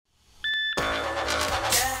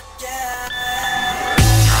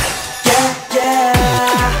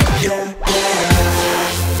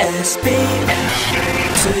SBTV.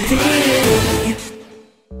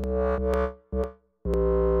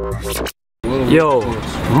 Yo,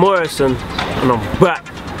 Morrisson, and I'm back.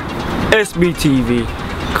 SBTV,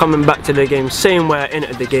 coming back to the game, same way I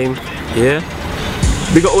entered the game. Yeah,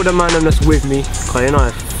 we got all the man that's with me, cause you know,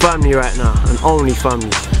 family right now, and only family.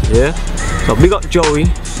 Yeah, so we got Joey,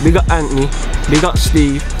 we got Anthony, we got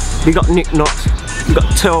Steve, we got Nick Knox, we got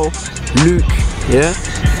Tel, Luke. Yeah,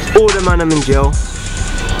 all the man I'm in jail.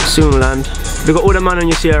 Soon land. We got all the man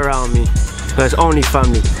you see around me. Cause it's only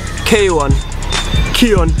family. K1,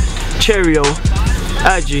 Keon, Cheerio,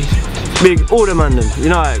 Agi, Big, all the man them. You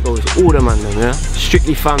know how it goes, all the man them, yeah?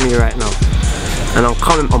 Strictly family right now. And I'm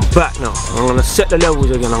back now. I'm gonna set the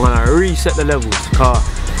levels again. I'm gonna reset the levels. Cause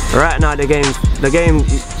right now the game,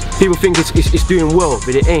 people think it's doing well,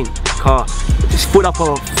 but it ain't. Cause it's put up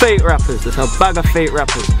on fake rappers. There's a bag of fake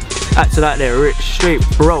rappers. Acting like they're rich, straight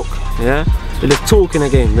broke, yeah? They're just talking a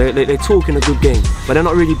game, they're talking a good game, but they're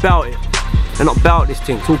not really about it. They're not about this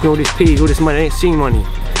thing, talking all this peas, all this money, they ain't seen money.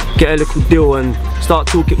 Get a little deal and start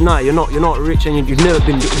talking. Nah, you're not rich and you've never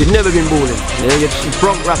been balling. Yeah? You're just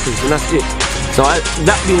broke rappers and that's it. So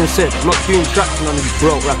that being said, I'm not doing tracks on these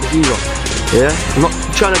broke rappers either. Yeah? I'm not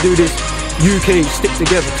trying to do this UK stick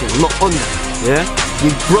together thing. I'm not on that. Yeah?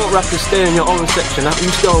 You broke rappers stay in your own section.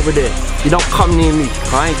 You stay over there. You don't come near me.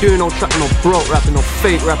 I ain't doing no track, no broke rapping, no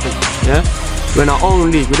fake rapping. Yeah? We're in our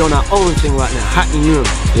own league, we're doing our own thing right now. Hackney Newham,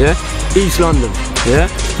 yeah? East London, yeah?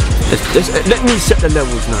 Let me set the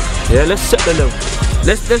levels now. Yeah, let's set the levels.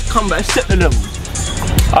 Let's come back, let's set the levels.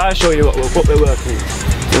 I'll show you what we're working with.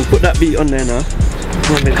 And put that beat on there now.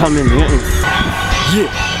 When they come in, yeah,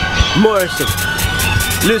 Morrisson.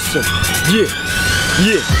 Listen, yeah.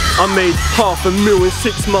 I made $500,000 in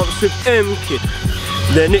 6 months with M-Kid.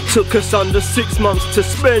 Then it took us under 6 months to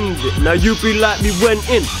spend it. Now you be like me went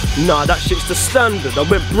in. Nah, that shit's the standard. I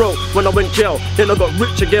went broke when I went jail, then I got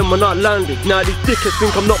rich again when I landed. Now these dickheads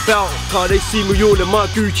think I'm not bout it, cause they see me all in my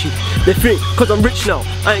Gucci. They think, cause I'm rich now,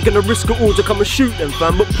 I ain't gonna risk it all to come and shoot them,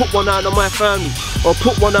 fam. But put one eye on my family, or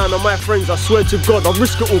put one eye on my friends. I swear to God, I'll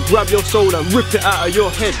risk it all, grab your soul and rip it out of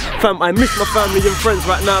your head. Fam, I miss my family and friends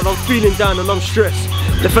right now. I'm feeling down and I'm stressed.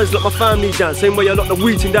 The friends lock my family down, same way I lock the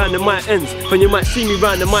weeding down in my ends. When you might see me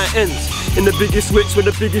round in my ends. In the biggest whips with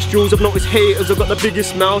the biggest jewels, I've noticed haters, I've got the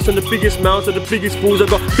biggest mouths, and the biggest mouths are the biggest fools. I've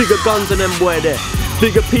got bigger guns than them boy there,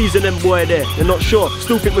 bigger peas than them boy there. They're not sure,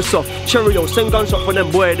 still think we're soft. Cheerio, send gunshot for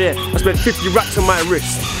them boy there. I spent 50 racks on my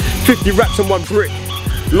wrist, 50 racks on one brick.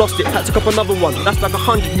 Lost it, had to cop another one. That's like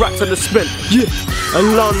 100 racks I just spent. Yeah,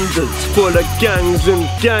 and London's full of gangs and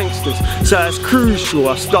gangsters, so it's crucial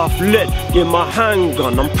I stuff lead in my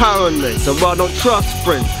handgun. I'm paranoid, so I don't trust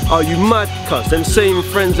friends. Are you mad? Cuz them same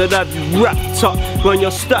friends that have you wrapped up when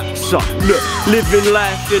your stacks up. Look, living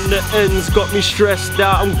life in the ends got me stressed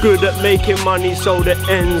out. I'm good at making money, so the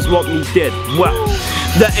ends want me dead. Wow,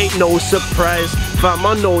 that ain't no surprise. Fam,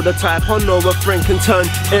 I know the type, I know a friend can turn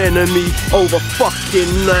enemy over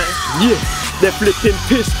fucking night. Yeah, they're flipping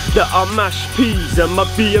piss that I mash peas, and my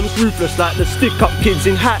BM's ruthless like the stick-up kids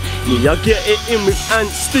in Hackney. I get it in with Ant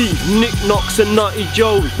Steve, Nick Knox and Nutty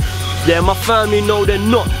Joey. Yeah, my family know they're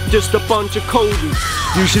not just a bunch of coldies.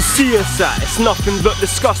 You should see us at, it's nothing but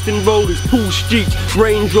disgusting rollers, Porsche Jeeps,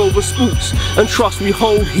 Range Rover spooks, and trust we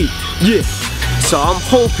hold heat. Yeah. So I'm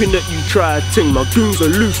hoping that you try a thing. My goons are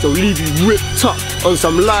loose, they'll leave you ripped up on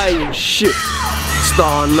some lying shit.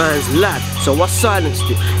 Star man's lad, so I silenced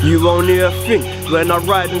it. You won't hear a thing when I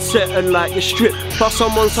ride and settle like a strip. Plus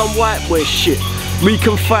I'm on some white boy shit. We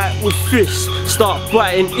can fight with fists, start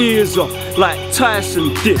biting ears off like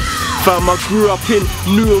Tyson did. Fam, I grew up in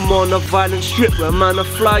Newham on a violent strip where man I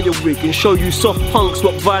fly a wig and show you soft punks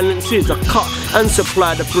what violence is. I cut and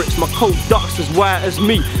supply the bricks, my cold ducks as white as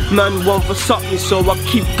me. Man want for suck me, so I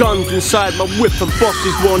keep guns inside my whip, and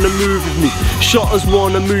bosses wanna move with me, shotters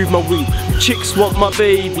wanna move my weed, chicks want my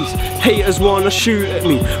babies, haters wanna shoot at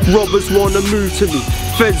me, robbers wanna move to me,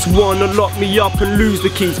 feds wanna lock me up and lose the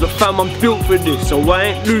keys. But fam, I'm built for this, so I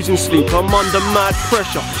ain't losing sleep. I'm under mad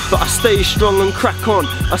pressure, but I stay strong and crack on.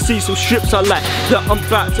 I see some strips I like that I'm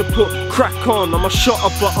about to put crack on. I'm a shotter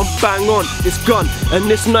but I'm bang on this gun and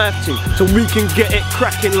this knife thing, so we can get it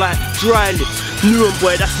cracking like dry lips. Newham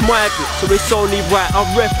boy, that's my bit, so it's only right I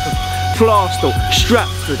rep them. Plasto,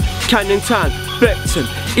 Stratford, Canning Town, Beckton,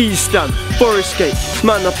 East Ham, Forest Gate,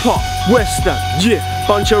 Manor Park, West Ham. Yeah,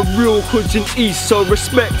 bunch of real hoods in East, so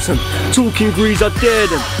respect them. Talking grease, I dare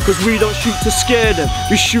them, cause we don't shoot to scare them.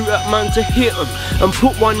 We shoot at man to hit them, and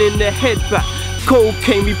put one in their head back.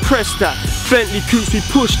 Cocaine, we press that. Bentley coops, we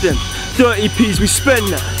push them. Dirty peas, we spend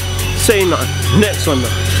that. Say nothing, next one now,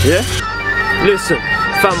 yeah? Listen,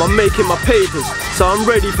 fam, I'm making my papers, so I'm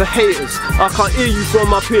ready for haters. I can't hear you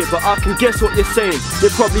from up here, but I can guess what you're saying.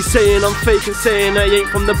 You're probably saying I'm fake and saying I ain't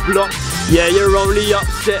from the block. Yeah, you're only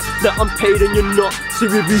upset that I'm paid and you're not. So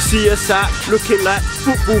if you see us out looking like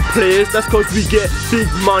football players, that's cause we get big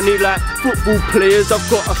money like football players. I've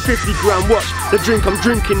got a 50-gram watch, the drink I'm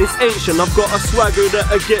drinking is ancient. I've got a swagger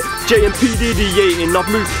that I get J and P Diddy-ating. I've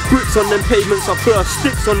moved bricks on them pavements, I've burst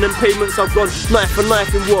sticks on them pavements. I've gone knife for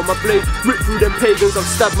knife in war, my blade ripped through them pagans. I've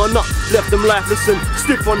stabbed my nut, left them lifeless and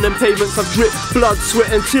stiff on them pavements. I've dripped blood, sweat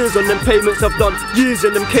and tears on them pavements. I've done years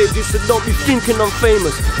in them cages, so don't be thinking I'm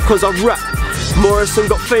famous, cause I rap. Morrisson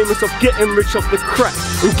got famous off getting rich off the crack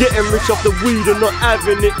and getting rich off the weed and not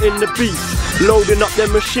having it in the beef. Loading up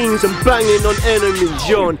their machines and banging on enemies.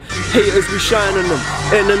 Yo, and haters we shine on them,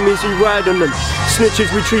 enemies we ride on them.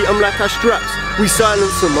 Snitches we treat them like our straps, we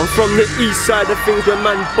silence them. I'm from the east side of things where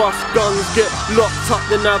man bust guns, get locked up,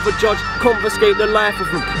 then have a judge confiscate the life of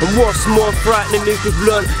them. And what's more frightening is we've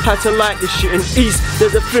learned how to like this shit. In east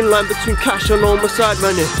there's a thin line between cash and homicide,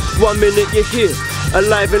 man. One minute you're here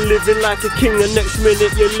alive and living like a king, the next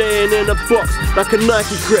minute you're laying in a box like a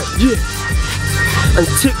Nike crep, yeah. And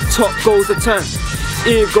tick-tock goes the time,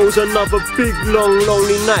 here goes another big long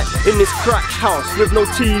lonely night in this crack house with no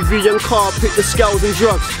TV and carpet, the scales and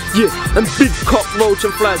drugs, yeah. And big cockroach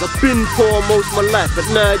and flies. I've been poor most of my life, but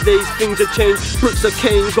nowadays things have changed. Bricks of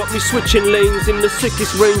cane got me switching lanes in the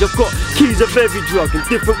sickest range. I've got keys of every drug in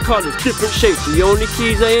different colours, different shapes. The only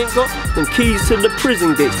keys I ain't got, them keys to the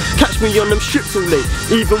prison gates. Catch me on them strips all late,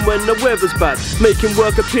 even when the weather's bad, making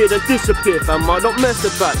work appear then disappear, fam. I don't mess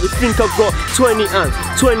about. You think I've got 20 hands,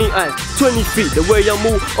 20 eyes, 20 feet, the way I'm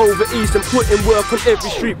all over east and putting work on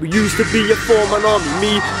every street. We used to be a four-man army,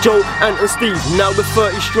 me, Joe, Ant and Steve. Now we're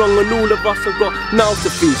 30 strong and all of us have got mouths to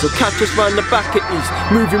feed. So catch us round the back at east,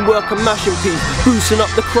 moving work and mashing peas, boosting up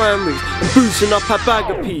the crime rates and boosting up our bag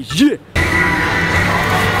of peas, yeah.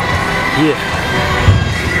 Yeah.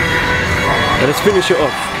 Now let's finish it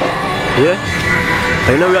off, yeah?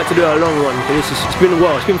 I know we had to do a long one, because it's been a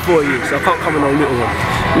while, it's been 4 years, so I can't come in on a little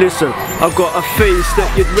one. Listen, I've got a face that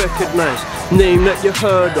you'd recognise, name that you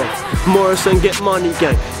heard of, Morrisson Get Money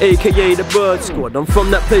Gang, aka the Bird Squad. I'm from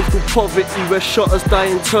that place called Poverty where shotters die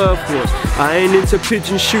in turf wars. I ain't into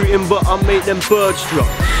pigeon shooting, but I make them birds drop.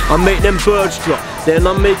 I make them birds drop, then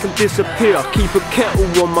I make them disappear. I keep a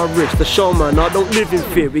kettle on my wrist, the showman, I don't live in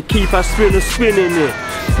fear. We keep our spinners spinning here.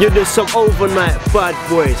 Yeah, there's some overnight bad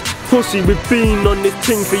boys. Pussy, we've been on this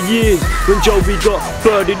thing for years. When Joey got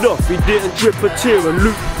birdied off, he didn't drip a tear. And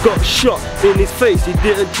Luke got shot in his face, he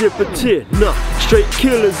didn't drip a tear. Nah, straight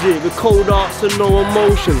killers here with cold hearts and no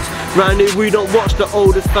emotions. Round here we don't watch the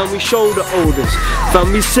oldest, fam, we show the oldest.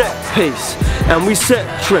 Fam, we set pace and we set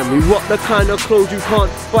trend. We rock the kind of clothes you can't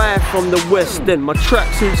buy from the West End. My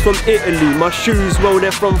tracksuits from Italy, my shoes, well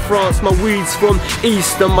they're from France. My weed's from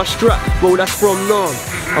East and my strap, well that's from Nam.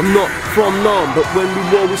 I'm not from Nam, but when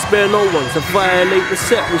we war we spare no one. To violate the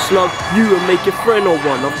set we slug you and make your friend or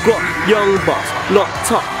one. I've got young bucks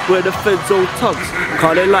locked up where the feds all tugs,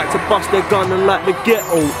 cause they like to bust their gun and like to get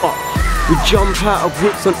all up. We jump out of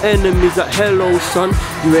whips on enemies like hello son,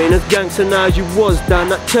 you ain't as gangster now as you was down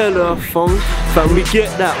that telephone. Fam, we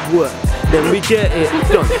get that work, then we get it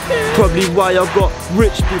done. Probably why I got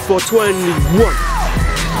rich before 21.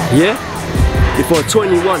 Yeah? Before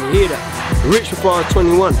 21, hear that? Rich before I was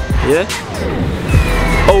 21, yeah?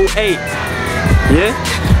 08, yeah?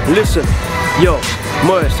 Listen, yo,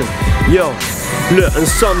 Morrisson, yo. Look, and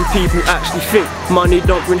some people actually think money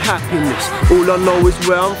don't bring happiness. All I know is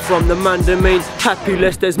where I'm from, the man them ain't happy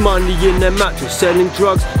less there's money in their mattress. Selling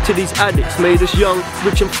drugs to these addicts made us young,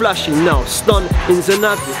 rich and flashy. Now stun ins and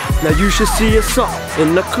average. Now you should see us up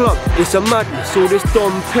in the club, it's a madness. All this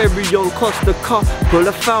Dom Perignon cost a couple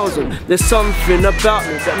of thousand. There's something about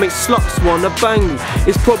me that makes sluts wanna bang me.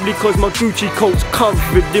 It's probably cause my Gucci coat's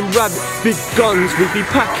covered in rabbit. Big guns we be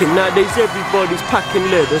packing, nowadays everybody's packing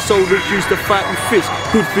leather. Soldiers used to fight with fists,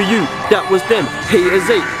 good for you, that was them. Haters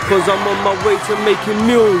hate, cause I'm on my way to making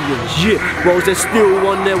millions, yeah. Whilst they're still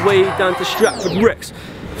on their way down to Stratford Rex.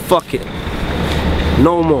 Fuck it,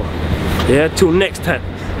 no more, yeah, till next time.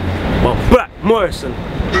 Well, back Morrisson,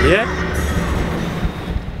 yeah.